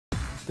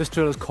This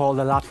drill is called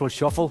the lateral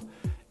shuffle.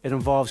 It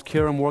involves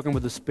Kieran working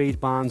with the speed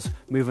bands,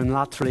 moving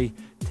laterally,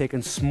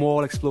 taking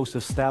small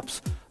explosive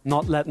steps,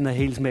 not letting the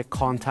heels make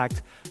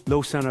contact,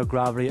 low centre of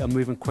gravity, and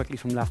moving quickly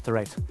from left to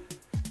right.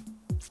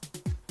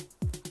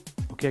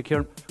 Okay,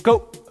 Kieran,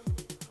 go!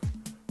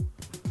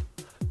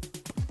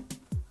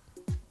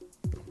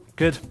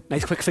 Good,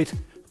 nice quick feet.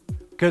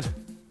 Good.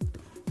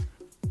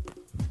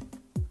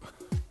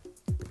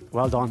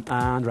 Well done,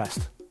 and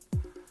rest.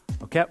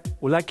 Okay,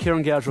 we'll let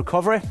Kieran get his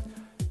recovery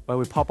while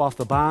we pop off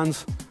the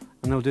bands,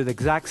 and then we'll do the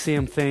exact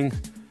same thing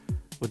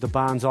with the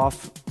bands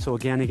off. So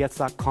again, he gets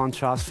that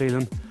contrast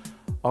feeling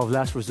of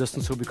less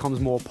resistance, so it becomes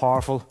more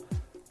powerful.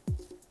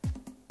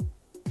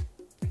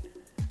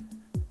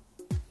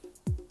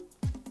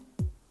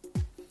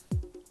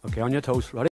 Okay, on your toes, ready?